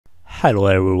Hello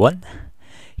everyone.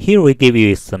 Here we give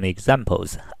you some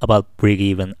examples about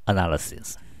break-even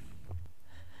analysis.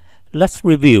 Let's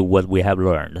review what we have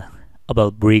learned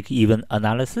about break-even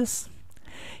analysis.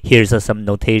 Here's some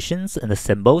notations and the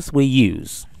symbols we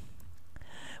use.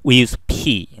 We use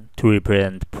P to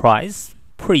represent price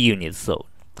per unit sold.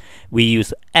 We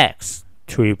use X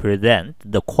to represent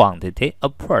the quantity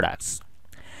of products.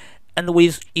 And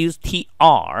we use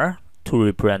TR to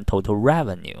represent total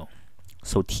revenue.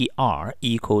 So TR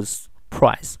equals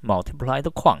price multiplied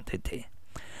the quantity.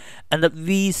 And the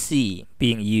VC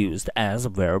being used as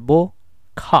variable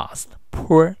cost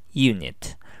per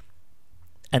unit.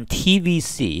 And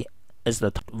TVC is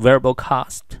the variable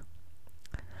cost.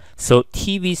 So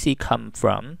TVC comes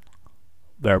from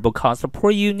variable cost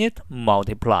per unit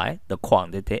multiply the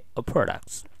quantity of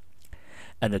products.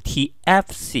 And the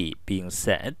TFC being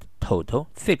said total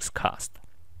fixed cost.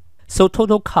 So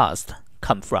total cost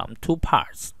come from two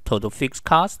parts, total fixed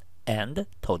cost and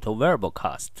total variable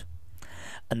cost.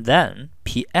 And then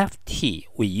PFT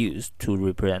we use to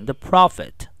represent the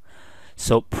profit.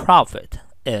 So profit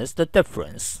is the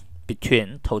difference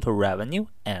between total revenue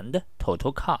and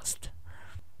total cost.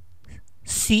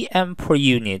 CM per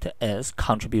unit is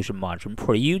contribution margin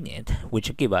per unit,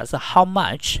 which gives us how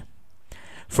much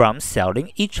from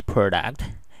selling each product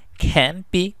can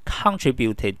be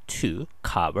contributed to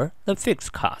cover the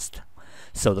fixed cost.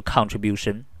 So the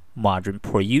contribution margin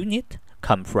per unit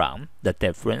comes from the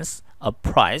difference of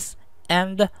price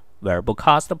and variable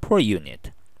cost per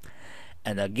unit.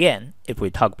 And again, if we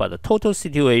talk about the total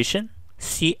situation,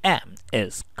 CM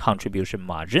is contribution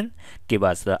margin, give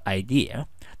us the idea,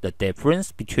 the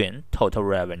difference between total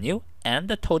revenue and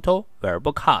the total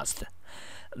variable cost.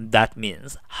 That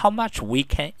means how much we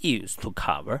can use to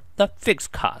cover the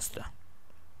fixed cost.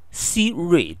 C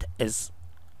rate is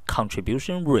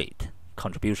contribution rate.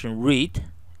 Contribution rate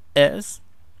is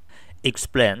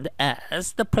explained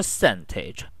as the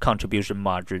percentage contribution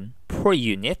margin per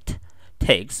unit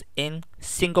takes in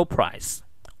single price,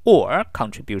 or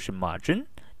contribution margin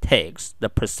takes the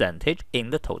percentage in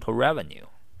the total revenue.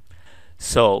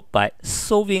 So by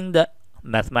solving the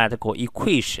mathematical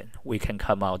equation, we can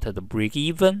come out of the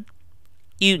break-even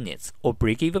units or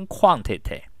break-even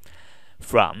quantity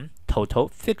from total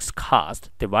fixed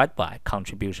cost divided by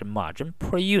contribution margin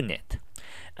per unit.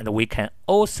 And we can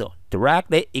also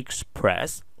directly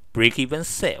express break-even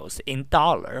sales in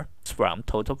dollars from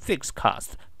total fixed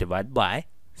cost divided by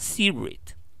C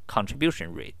rate,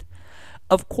 contribution rate.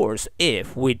 Of course,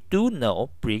 if we do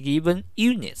know break-even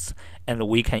units, and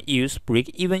we can use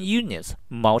break-even units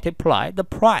multiply the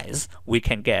price, we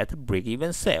can get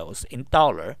break-even sales in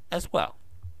dollars as well.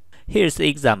 Here's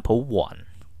example 1.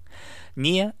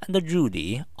 Nia and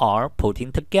Judy are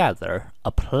putting together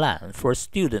a plan for a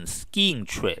student skiing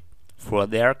trip for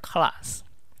their class.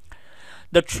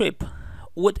 The trip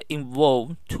would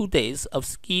involve 2 days of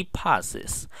ski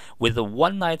passes with a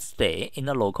one-night stay in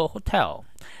a local hotel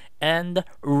and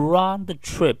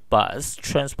round-trip bus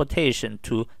transportation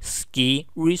to ski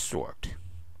resort.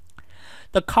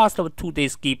 The cost of a 2-day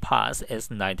ski pass is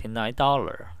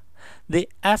 $99. They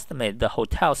estimate the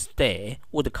hotel stay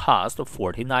would cost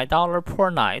 $49 per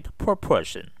night per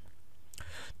person.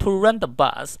 To rent the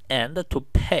bus and to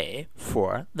pay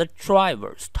for the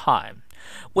driver's time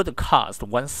would cost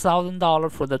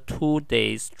 $1,000 for the 2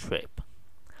 days trip.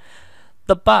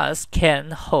 The bus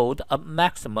can hold a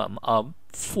maximum of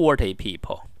 40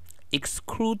 people.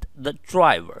 Exclude the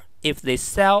driver. If they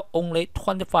sell only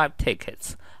 25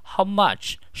 tickets, how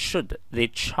much should they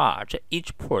charge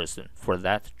each person for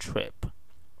that trip?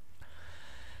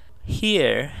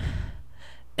 Here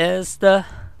is the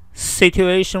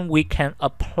situation we can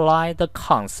apply the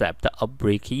concept of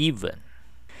break-even.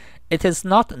 It is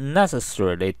not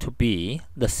necessarily to be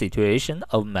the situation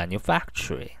of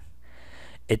manufacturing.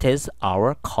 It is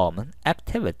our common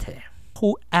activity.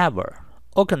 Whoever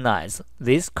organizes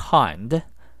this kind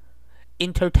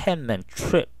entertainment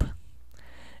trip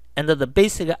and the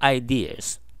basic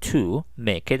ideas to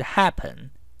make it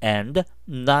happen and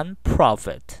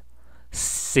non-profit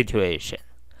situation.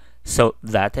 So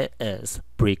that is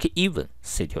break-even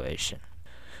situation.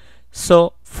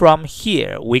 So from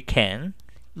here we can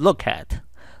look at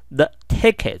the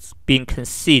tickets being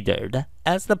considered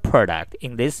as the product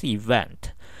in this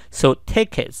event. So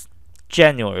tickets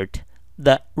generate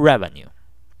the revenue.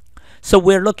 So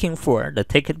we're looking for the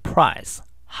ticket price.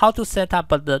 How to set up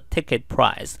the ticket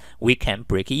price? We can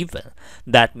break even.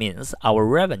 That means our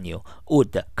revenue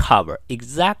would cover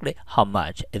exactly how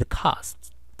much it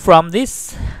costs. From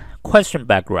this question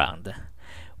background,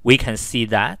 we can see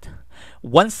that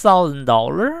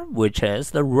 $1,000, which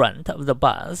is the rent of the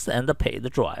bus and the paid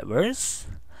drivers.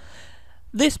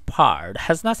 This part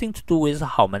has nothing to do with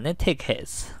how many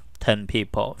tickets. 10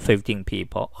 people, 15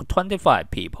 people, or 25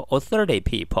 people, or 30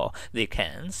 people, they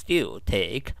can still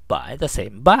buy the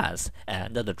same bus,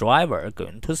 and the driver are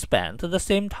going to spend the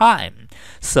same time.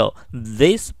 So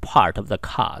this part of the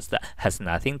cost has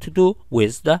nothing to do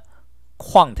with the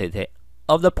quantity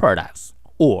of the products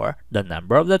or the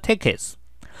number of the tickets.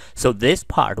 So this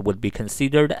part would be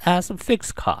considered as a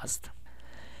fixed cost.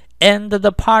 And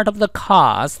the part of the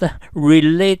cost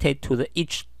related to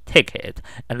each ticket,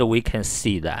 and we can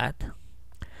see that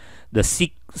the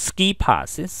ski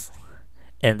passes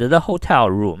and the hotel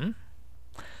room,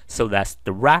 so that's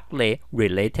directly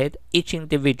related each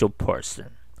individual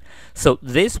person. So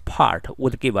this part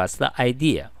would give us the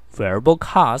idea variable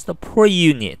cost per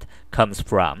unit comes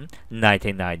from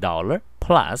 $99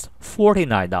 plus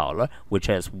 $49, which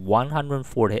is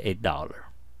 $148.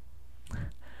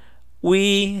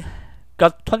 We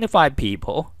got 25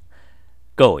 people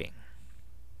going.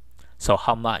 So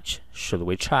how much should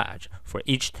we charge for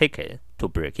each ticket to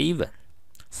break even?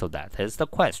 So that is the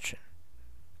question.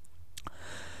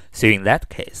 So in that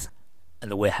case,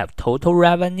 and we have total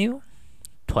revenue,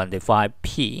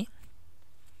 25p,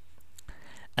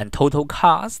 and total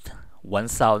cost,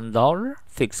 $1,000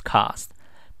 fixed cost,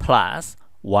 plus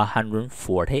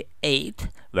 148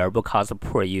 variable cost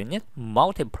per unit,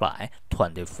 multiply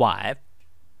 25.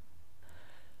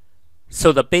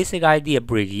 So the basic idea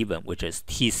break-even, which is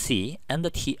TC and the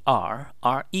TR,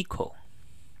 are equal.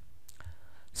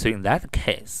 So in that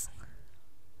case,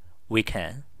 we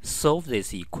can solve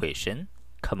this equation,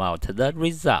 come out to the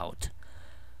result.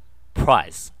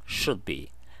 Price should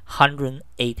be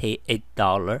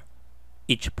 $188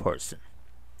 each person.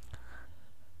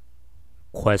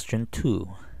 Question 2.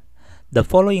 The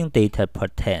following data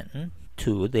pertain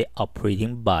to the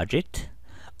operating budget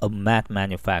of Math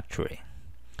manufacturing.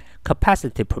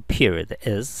 Capacity per period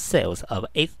is sales of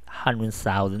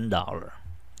 $800,000.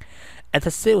 At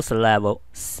the sales level,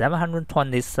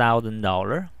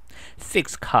 $720,000.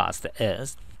 Fixed cost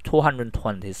is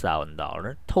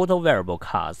 $220,000. Total variable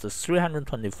cost is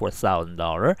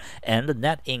 $324,000, and the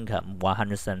net income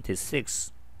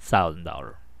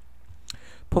 $176,000.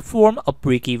 Perform a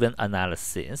break-even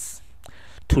analysis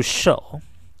to show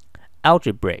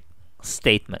algebraic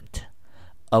statement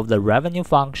of the revenue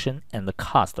function and the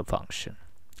cost function.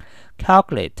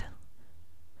 Calculate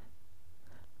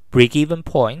break-even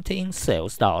point in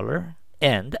sales dollar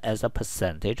and as a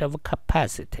percentage of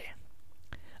capacity.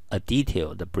 A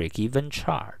detailed break-even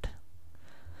chart.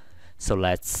 So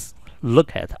let's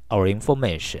look at our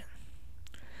information.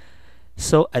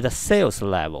 So at the sales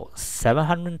level,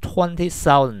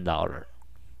 $720,000.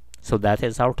 So that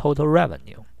is our total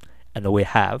revenue. And we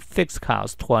have fixed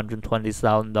cost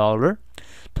 $220,000,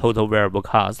 total variable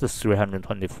cost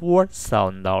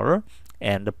 $324,000,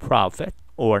 and the profit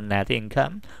or net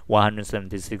income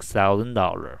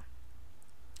 $176,000.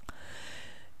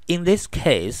 In this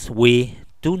case, we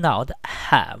do not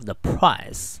have the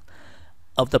price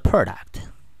of the product,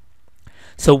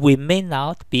 so we may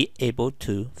not be able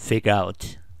to figure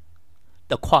out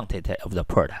the quantity of the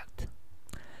product.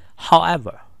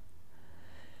 However,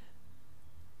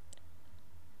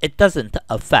 it doesn't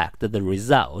affect the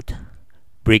result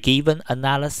break-even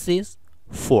analysis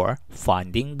for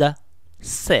finding the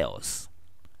sales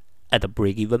at the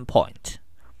break-even point.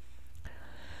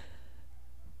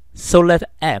 So let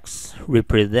X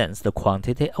represents the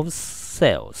quantity of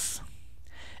sales,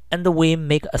 and we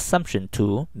make assumption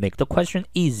to make the question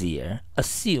easier.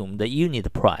 Assume the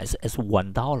unit price is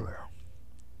 $1.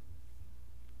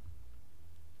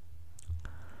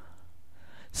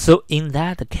 So in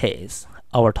that case,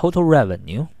 our total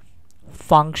revenue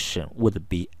function would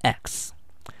be X,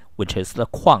 which is the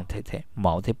quantity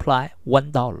multiply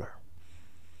 $1.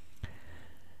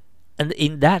 And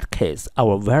in that case,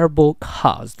 our variable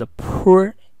cost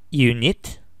per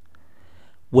unit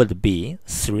would be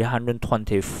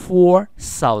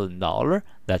 $324,000.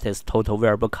 That is total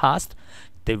variable cost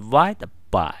divided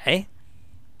by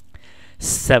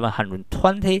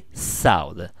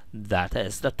 720,000. That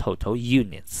is the total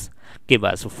units. Give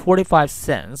us 45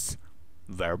 cents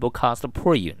variable cost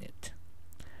per unit.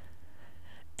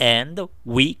 And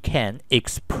we can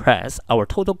express our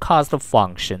total cost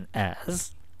function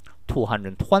as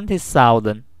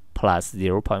 220,000 plus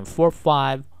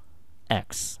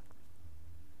 0.45x.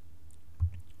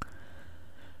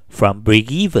 From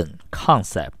break-even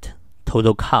concept,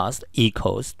 total cost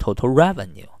equals total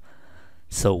revenue.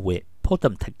 So we put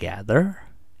them together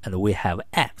and we have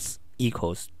x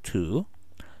equals to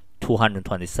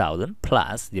 220,000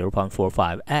 plus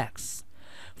 0.45x.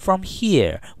 From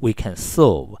here, we can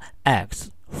solve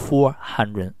x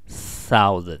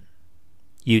 400,000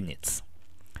 units.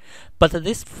 But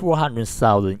this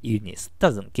 400,000 units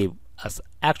doesn't give us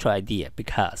actual idea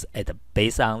because it's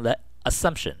based on the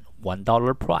assumption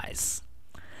 $1 price.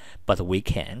 But we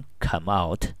can come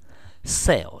out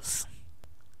sales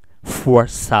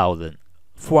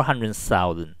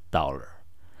 $400,000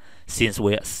 since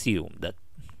we assume the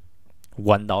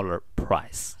 $1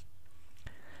 price.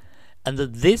 And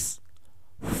this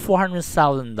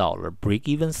 $400,000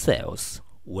 break-even sales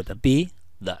would be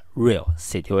the real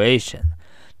situation,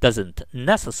 doesn't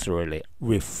necessarily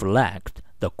reflect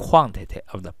the quantity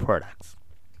of the products,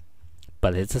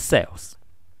 but it's sales.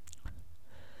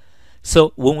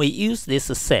 So when we use this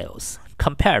sales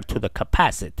compared to the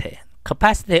capacity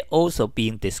also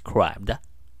being described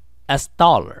as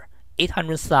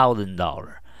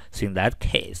 $800,000. So in that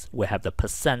case, we have the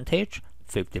percentage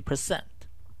 50%.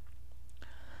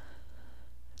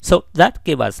 So that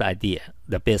gives us idea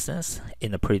the business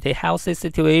in a pretty healthy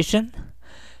situation.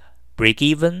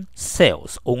 Break-even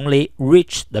sales only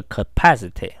reach the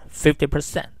capacity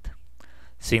 50%.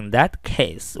 So in that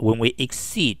case, when we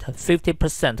exceed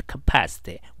 50%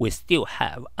 capacity, we still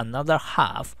have another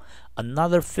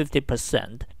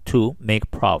 50% to make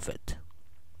profit.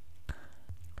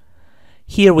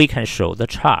 Here we can show the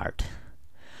chart.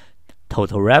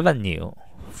 Total revenue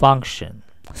function,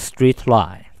 straight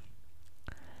line,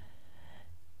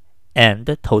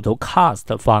 and total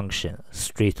cost function,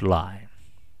 straight line.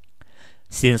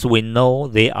 Since we know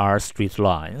they are straight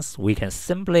lines, we can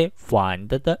simply find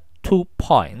the 2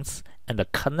 points and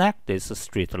connect this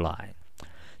straight line.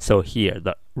 So here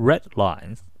the red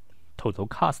line, total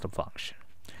cost function.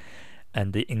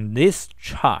 And in this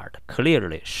chart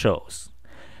clearly shows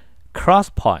cross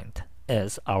point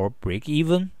is our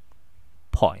break-even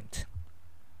point.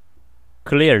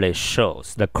 Clearly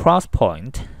shows the cross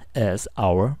point is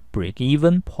our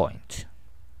break-even point.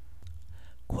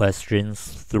 Question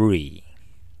 3.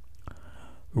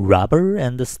 Rubber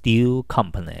and steel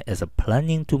company is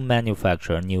planning to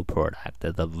manufacture a new product.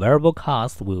 The variable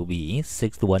cost will be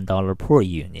 $61 per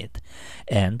unit,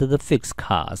 and the fixed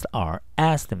costs are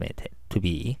estimated to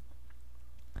be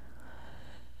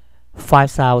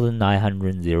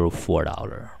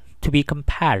 $5,904. To be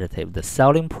competitive, the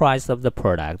selling price of the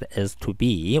product is to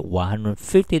be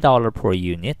 $150 per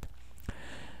unit.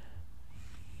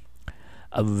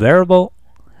 A variable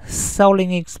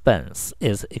selling expense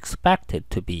is expected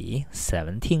to be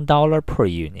 $17 per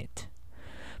unit.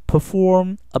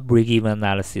 Perform a break-even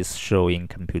analysis showing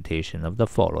computation of the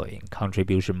following: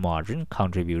 contribution margin,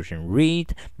 contribution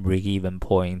rate, break-even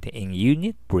point in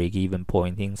unit, break-even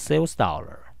point in sales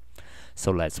dollar.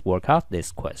 So let's work out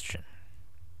this question.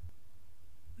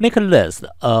 Make a list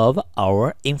of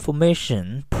our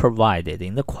information provided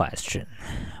in the question.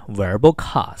 Variable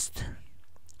cost.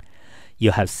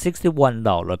 You have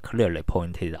 $61 clearly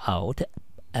pointed out,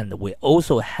 and we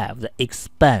also have the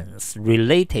expense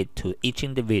related to each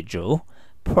individual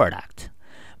product.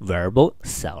 Variable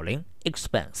selling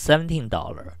expense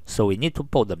 $17. So we need to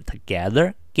put them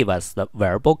together, give us the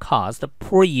variable cost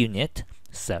per unit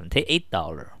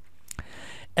 $78.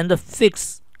 And the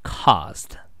fixed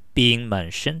cost being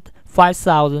mentioned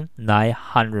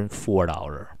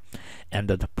 $5,904, and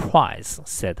the price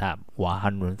set up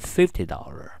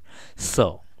 $150.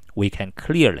 So we can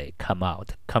clearly come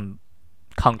out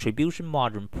contribution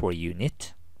margin per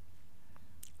unit,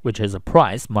 which is a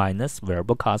price minus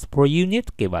variable cost per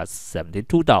unit, give us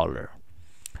 $72.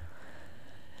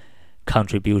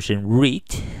 Contribution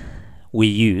rate, we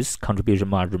use contribution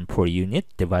margin per unit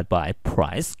divided by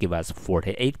price, give us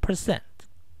 48%.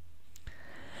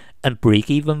 And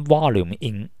break-even volume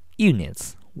in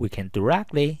units, we can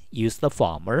directly use the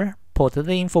formula, put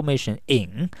the information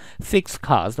in, fixed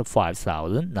cost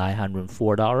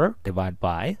 $5,904 divided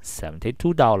by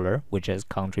 $72, which is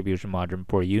contribution margin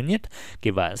per unit,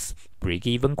 give us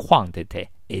break-even quantity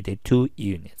 82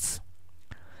 units.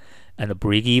 And the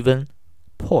break-even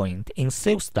point in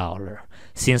sales dollar,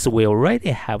 since we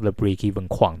already have the break-even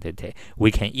quantity,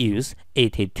 we can use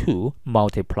 82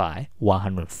 multiply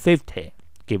 150,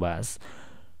 give us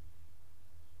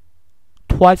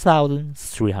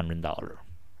 $12,300.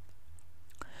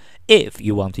 If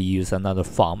you want to use another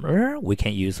formula, we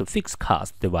can use a fixed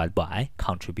cost divided by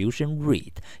contribution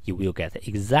rate. You will get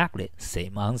exactly the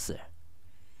same answer.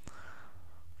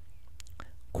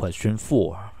 Question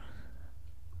 4.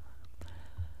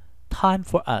 Time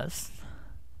for Us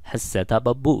has set up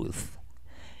a booth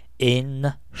in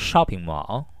a shopping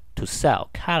mall to sell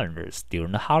calendars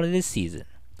during the holiday season.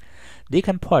 they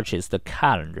can purchase the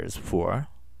calendars for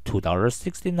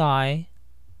 $2.69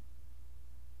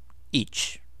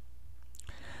 each.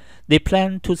 They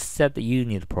plan to set the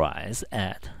unit price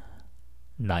at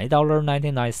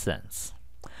 $9.99.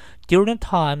 During the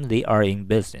time they are in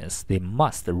business, they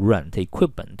must rent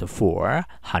equipment for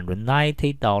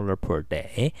 $190 per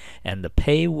day and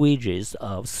pay wages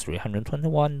of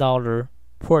 $321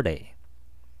 per day.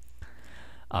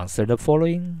 Answer the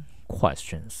following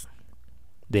questions.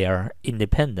 They are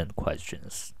independent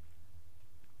questions.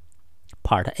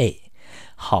 Part A.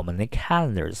 How many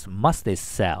calendars must they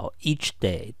sell each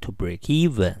day to break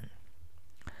even?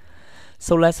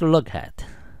 So let's look at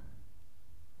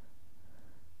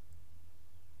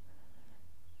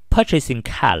purchasing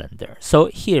calendar. So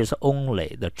here's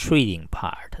only the trading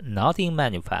part, not in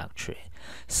manufacturing.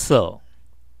 So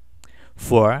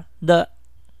for the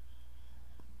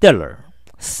dealer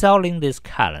selling this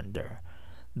calendar,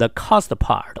 the cost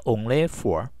part only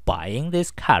for buying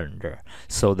this calendar,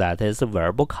 so that is a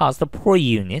variable cost per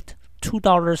unit,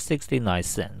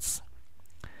 $2.69.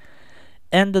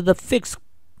 And the fixed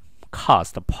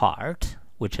cost part,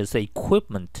 which is the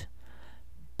equipment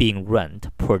being rent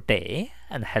per day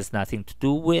and has nothing to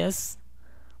do with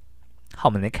how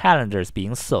many calendars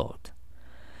being sold.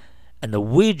 And the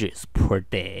wages per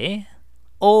day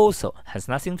also has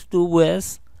nothing to do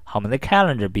with how many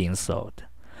calendars being sold.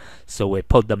 So we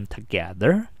put them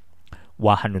together.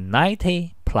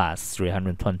 190 plus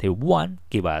 321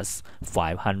 give us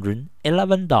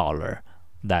 $511.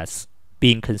 That's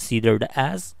being considered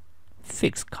as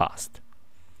fixed cost.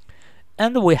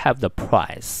 And we have the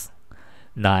price,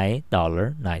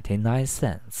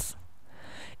 $9.99.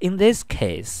 In this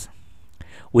case,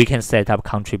 we can set up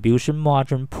contribution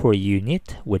margin per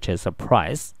unit, which is a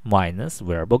price minus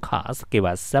variable cost, give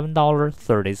us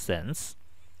 $7.30.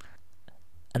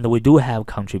 And we do have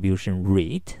contribution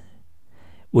rate.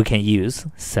 We can use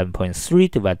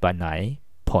 7.3 divided by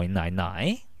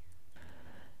 9.99.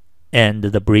 And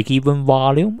the break-even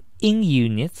volume in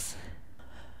units.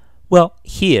 Well,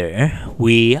 here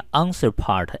we answer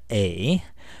part A.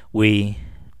 We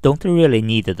don't really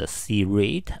need the C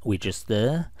rate. We just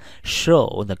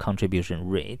show the contribution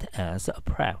rate as a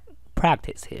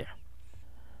practice here.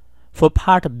 For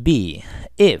part B,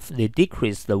 if they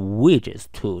decrease the wages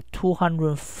to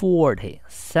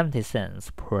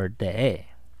 $240.70 per day,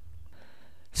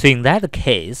 so in that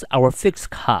case, our fixed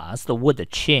cost would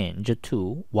change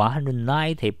to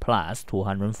 190 plus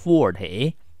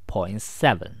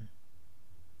 240.7.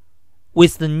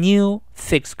 With the new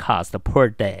fixed cost per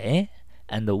day,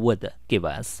 and would give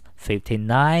us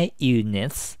 59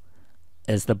 units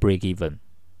as the break-even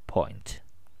point.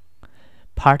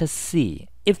 Part C,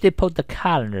 if they put the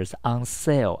calendars on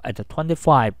sale at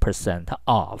 25%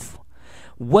 off,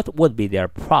 what would be their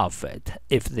profit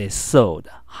if they sold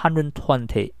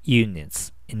 120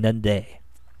 units in a day?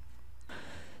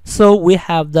 So we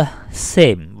have the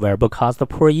same variable cost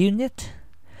per unit,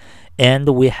 and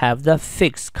we have the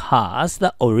fixed cost,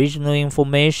 the original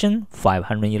information,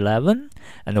 511,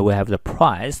 and we have the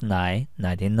price,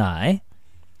 $9.99.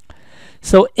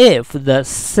 So if the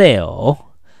sale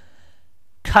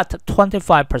cut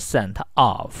 25%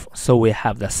 off, so we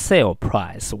have the sale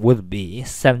price would be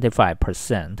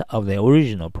 75% of the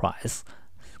original price,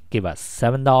 give us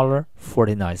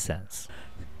 $7.49.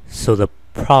 So the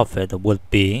profit would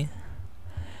be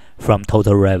from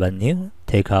total revenue,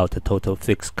 take out the total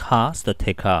fixed cost,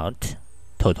 take out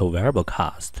total variable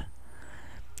cost,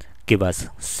 give us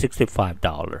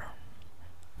 $65.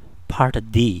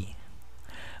 Part D,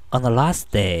 on the last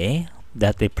day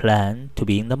that they plan to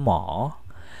be in the mall,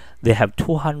 they have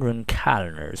 200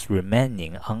 calendars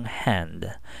remaining on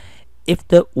hand. If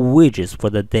the wages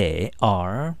for the day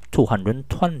are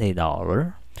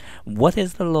 $220, what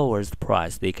is the lowest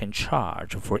price they can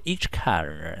charge for each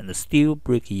calendar and still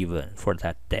break even for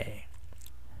that day?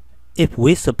 If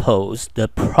we suppose the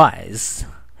price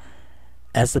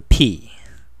as a P,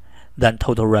 then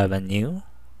total revenue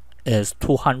is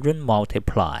 200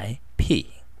 multiply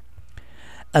P.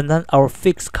 And then our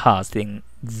fixed costing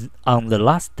on the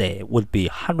last day would be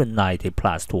 190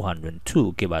 plus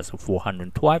 202, give us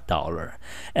 $412.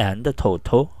 And the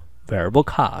total variable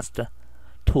cost,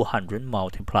 200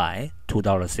 multiply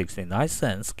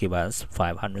 $2.69, give us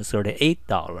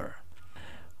 $538.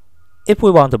 If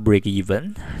we want to break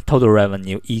even, total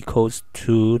revenue equals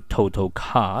to total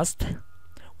cost.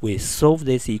 We solve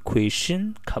this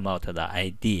equation, come out with the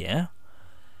idea.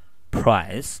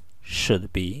 Price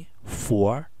should be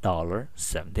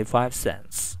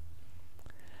 $4.75.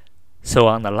 So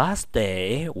on the last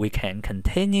day, we can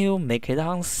continue make it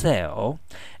on sale,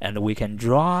 and we can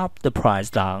drop the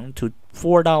price down to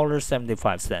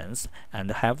 $4.75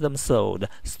 and have them sold,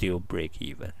 still break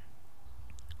even.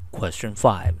 Question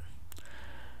 5.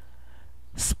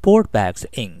 Sportbags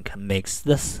Inc. makes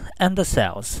this and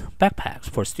sells backpacks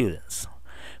for students.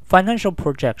 Financial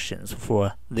projections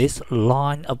for this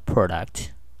line of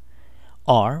product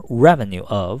are revenue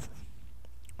of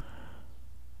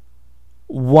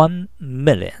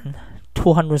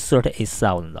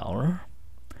 $1,238,000,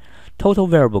 total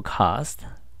variable cost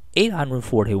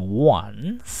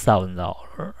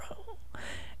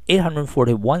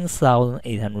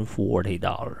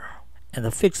 $841,840, and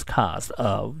the fixed cost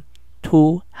of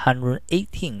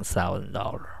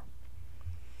 $218,000.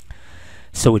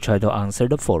 So we try to answer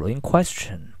the following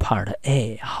question. Part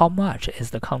A, how much is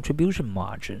the contribution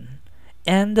margin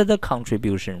and the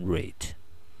contribution rate?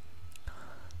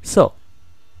 So,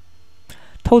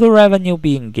 total revenue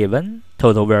being given,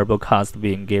 total variable cost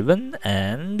being given,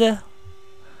 and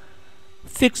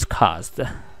fixed cost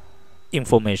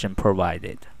information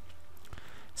provided.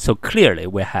 So clearly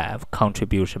we have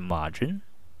contribution margin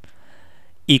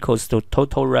equals to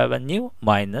total revenue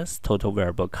minus total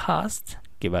variable cost,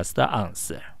 give us the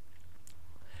answer,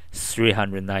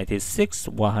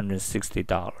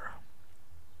 $396,160.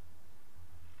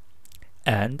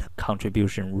 And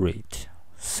contribution rate,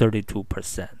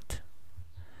 32%.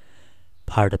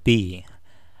 Part B,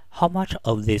 how much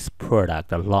of this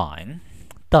product line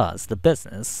does the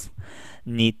business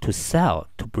need to sell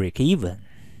to break even?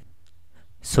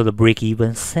 So the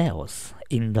break-even sales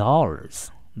in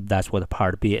dollars, that's what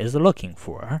part B is looking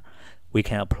for. We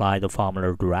can apply the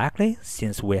formula directly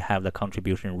since we have the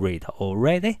contribution rate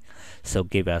already. So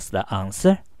give us the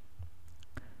answer,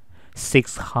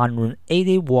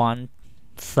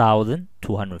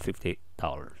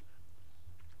 $681,250.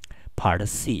 Part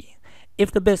C,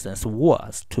 if the business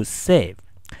was to save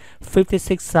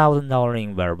 $56,000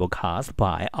 in variable cost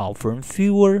by offering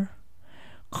fewer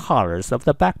colors of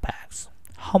the backpacks,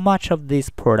 how much of this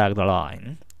product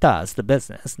line does the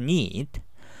business need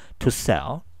to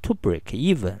sell to break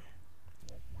even?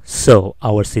 So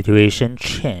our situation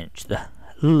changed a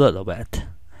little bit.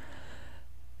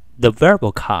 The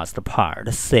variable cost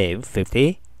part saved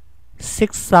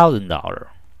 $56,000.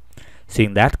 So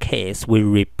in that case, we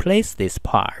replace this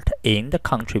part in the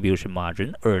contribution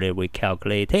margin earlier we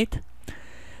calculated.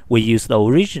 We use the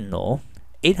original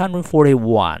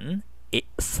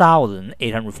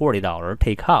 $841,840,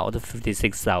 take out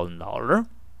 $56,000.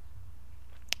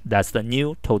 That's the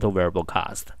new total variable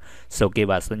cost. So give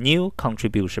us the new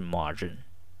contribution margin.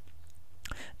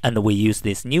 And we use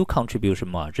this new contribution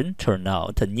margin, turn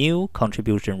out the new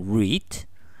contribution rate,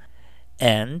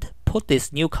 and put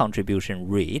this new contribution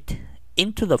rate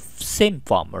into the same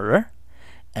formula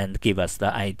and give us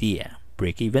the idea.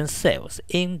 Break-even sales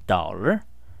in dollar,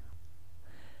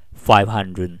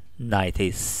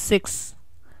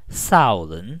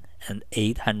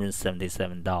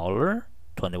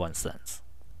 $596,877.21.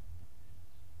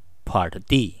 Part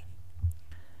D.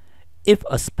 If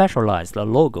a specialized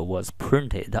logo was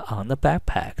printed on the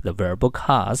backpack, the variable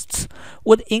costs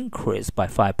would increase by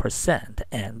 5%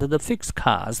 and the fixed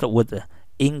cost would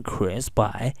increase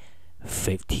by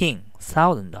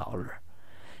 $15,000.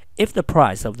 If the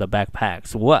price of the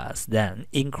backpacks was then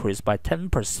increased by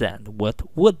 10%, what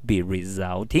would be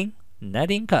resulting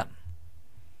net income?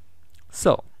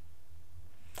 So,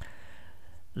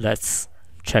 let's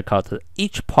check out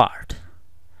each part.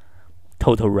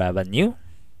 Total revenue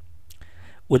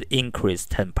would increase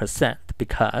 10%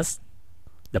 because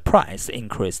the price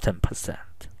increased 10%.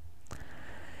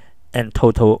 And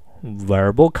total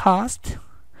variable cost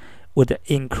would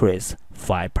increase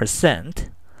 5%,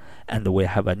 and we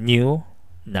have a new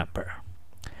number.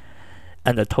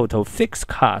 And the total fixed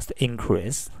cost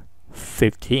increase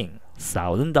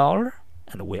 $15,000,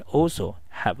 and we also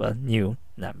have a new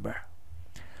number.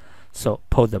 So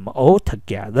put them all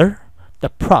together, the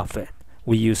profit,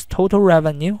 we use total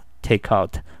revenue, take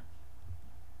out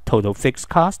total fixed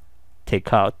cost,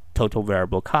 take out total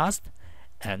variable cost,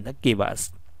 and give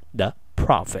us the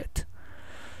profit,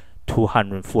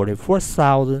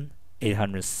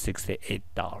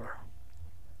 $244,868.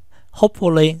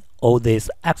 Hopefully, all these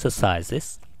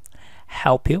exercises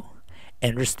help you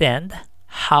understand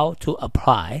how to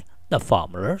apply the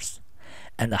formulas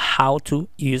and how to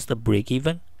use the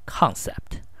break-even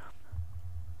concept.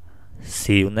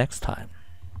 See you next time.